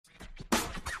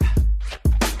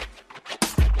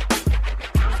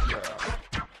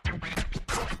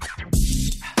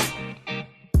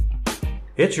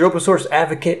It's your open source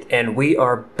advocate, and we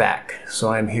are back.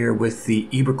 So I'm here with the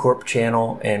EbraCorp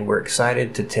channel, and we're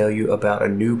excited to tell you about a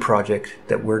new project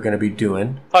that we're going to be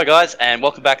doing. Hi guys, and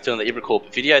welcome back to the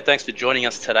EbraCorp video. Thanks for joining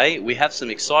us today. We have some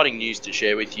exciting news to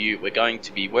share with you. We're going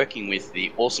to be working with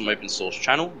the Awesome Open Source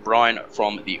channel, Brian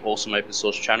from the Awesome Open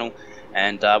Source channel,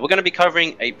 and we're going to be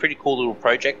covering a pretty cool little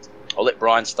project. I'll let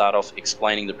Brian start off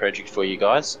explaining the project for you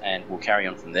guys, and we'll carry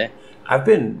on from there. I've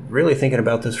been really thinking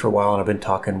about this for a while, and I've been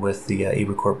talking with the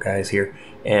EbraCorp guys here.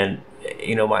 And,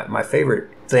 you know, my favorite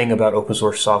thing about open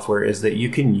source software is that you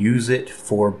can use it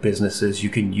for businesses. You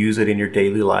can use it in your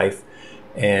daily life.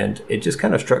 And it just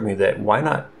kind of struck me that why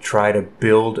not try to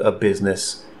build a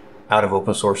business out of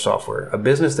open source software? A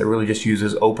business that really just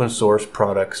uses open source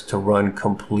products to run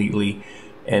completely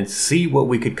and see what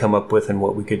we could come up with and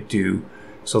what we could do.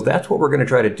 So that's what we're going to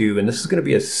try to do, and this is going to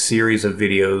be a series of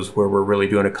videos where we're really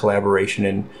doing a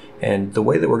collaboration, and the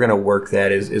way that we're going to work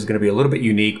that is going to be a little bit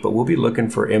unique, but we'll be looking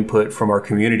for input from our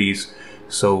communities.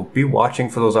 So be watching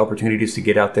for those opportunities to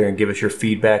get out there and give us your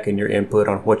feedback and your input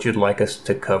on what you'd like us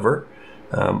to cover.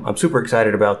 I'm super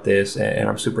excited about this, and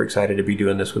I'm super excited to be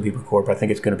doing this with EbraCorp. I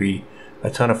think it's going to be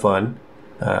a ton of fun.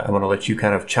 I'm going to let you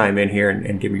kind of chime in here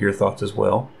and give me your thoughts as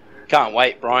well. Can't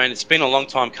wait, Brian. It's been a long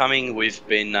time coming. We've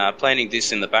been planning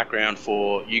this in the background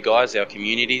for you guys, our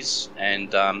communities,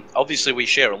 and obviously we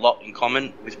share a lot in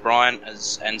common with Brian,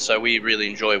 and so we really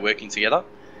enjoy working together.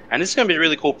 And this is going to be a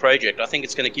really cool project. I think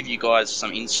it's going to give you guys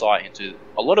some insight into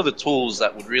a lot of the tools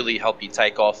that would really help you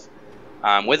take off,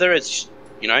 whether it's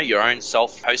your own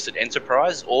self-hosted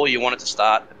enterprise, or you wanted to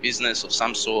start a business of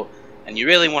some sort, and you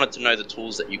really wanted to know the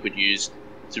tools that you could use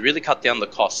to really cut down the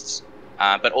costs,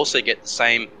 but also get the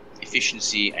same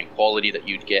efficiency and quality that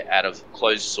you'd get out of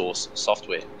closed source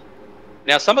software.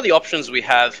 Now, some of the options we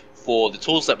have for the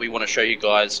tools that we want to show you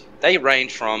guys, they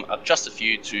range from just a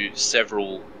few to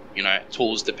several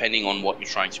tools depending on what you're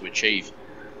trying to achieve.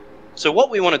 So what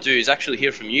we want to do is actually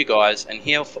hear from you guys and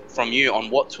hear from you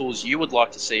on what tools you would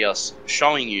like to see us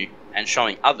showing you and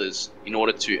showing others in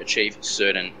order to achieve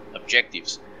certain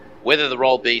objectives, whether the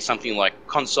role be something like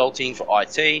consulting for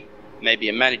IT, maybe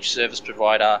a managed service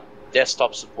provider,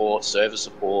 desktop support, server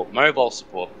support, mobile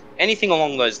support, anything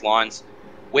along those lines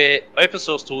where open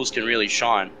source tools can really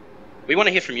shine. We want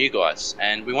to hear from you guys,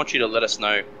 and we want you to let us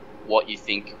know what you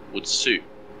think would suit.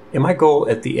 And my goal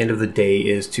at the end of the day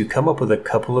is to come up with a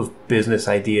couple of business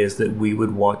ideas that we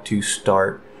would want to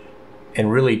start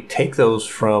and really take those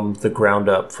from the ground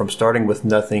up, from starting with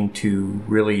nothing to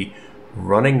really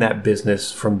running that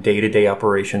business from day-to-day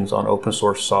operations on open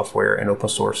source software and open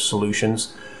source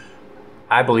solutions.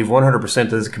 I believe 100% that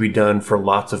this could be done for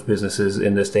lots of businesses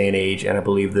in this day and age, and I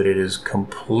believe that it is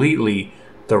completely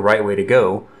the right way to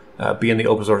go. Being the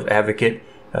open source advocate,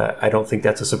 I don't think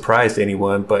that's a surprise to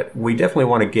anyone, but we definitely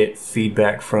want to get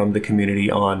feedback from the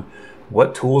community on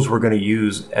what tools we're going to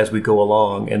use as we go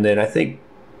along. And then I think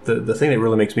the thing that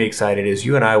really makes me excited is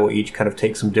you and I will each kind of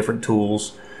take some different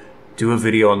tools, do a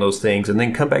video on those things, and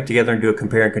then come back together and do a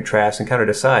compare and contrast and kind of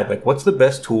decide, like, what's the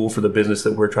best tool for the business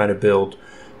that we're trying to build.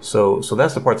 So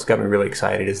that's the part that's got me really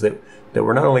excited, is that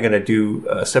we're not only going to do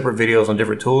separate videos on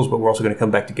different tools, but we're also going to come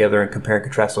back together and compare and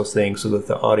contrast those things so that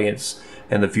the audience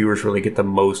and the viewers really get the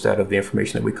most out of the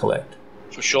information that we collect.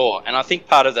 For sure. And I think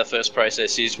part of the first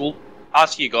process is we'll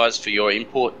ask you guys for your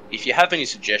input. If you have any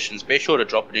suggestions, be sure to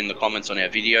drop it in the comments on our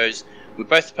videos. We're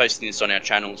both posting this on our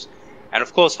channels. And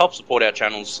of course, help support our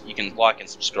channels. You can like and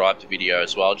subscribe to video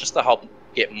as well, just to help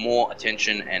get more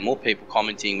attention and more people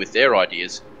commenting with their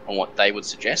ideas on what they would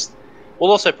suggest. We'll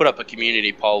also put up a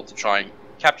community poll to try and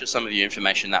capture some of your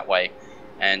information that way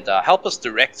and help us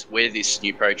direct where this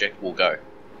new project will go.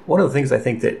 One of the things I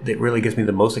think that really gets me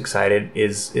the most excited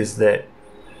is that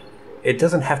it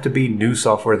doesn't have to be new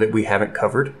software that we haven't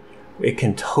covered. It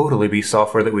can totally be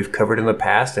software that we've covered in the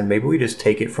past, and maybe we just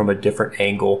take it from a different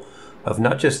angle of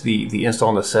not just the install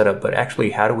and the setup, but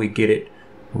actually how do we get it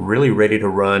really ready to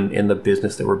run in the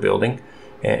business that we're building.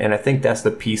 And I think that's the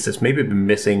piece that's maybe been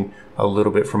missing a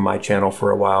little bit from my channel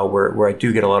for a while, where I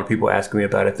do get a lot of people asking me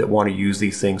about it that want to use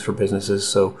these things for businesses.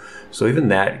 So even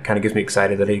that kind of gets me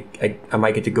excited that I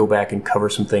might get to go back and cover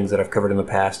some things that I've covered in the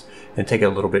past and take a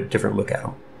little bit different look at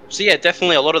them. So yeah,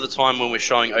 definitely a lot of the time when we're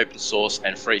showing open source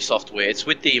and free software, it's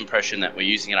with the impression that we're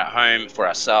using it at home for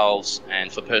ourselves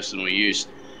and for personal use.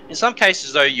 In some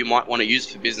cases though, you might want to use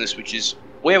it for business, which is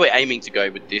where we're aiming to go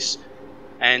with this.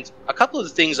 And a couple of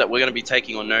the things that we're going to be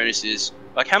taking on notice is,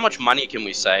 like, how much money can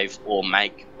we save or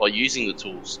make by using the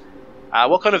tools?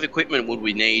 What kind of equipment would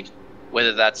we need,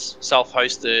 whether that's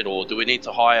self-hosted, or do we need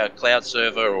to hire a cloud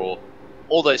server, or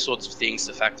all those sorts of things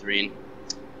to factor in.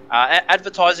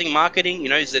 Advertising, marketing,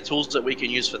 is there tools that we can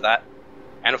use for that?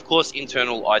 and of course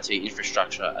internal IT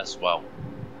infrastructure as well.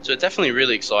 So definitely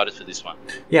really excited for this one.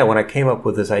 Yeah, when I came up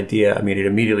with this idea, I mean, it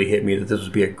immediately hit me that this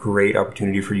would be a great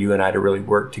opportunity for you and I to really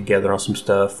work together on some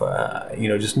stuff.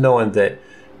 Just knowing that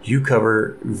you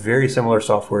cover very similar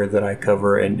software that I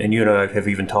cover, and you and I have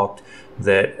even talked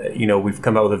that, we've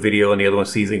come out with a video and the other one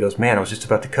sees it and goes, man, I was just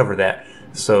about to cover that.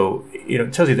 So,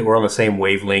 it tells you that we're on the same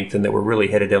wavelength and that we're really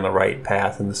headed down the right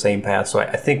path and the same path. So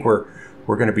I think we're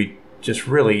going to be just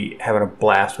really having a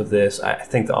blast with this. I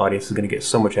think the audience is going to get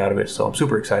so much out of it. So I'm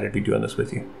super excited to be doing this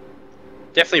with you.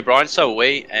 Definitely, Brian. So are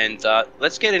we. And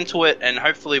let's get into it. And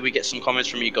hopefully we get some comments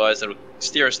from you guys that will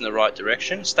steer us in the right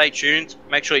direction. Stay tuned.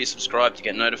 Make sure you subscribe to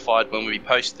get notified when we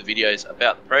post the videos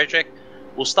about the project.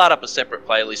 We'll start up a separate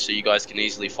playlist so you guys can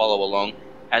easily follow along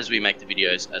as we make the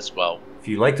videos as well. If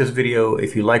you like this video,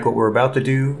 if you like what we're about to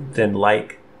do, then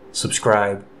like,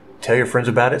 subscribe, tell your friends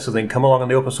about it so they can come along on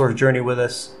the open source journey with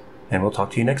us. And we'll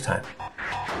talk to you next time.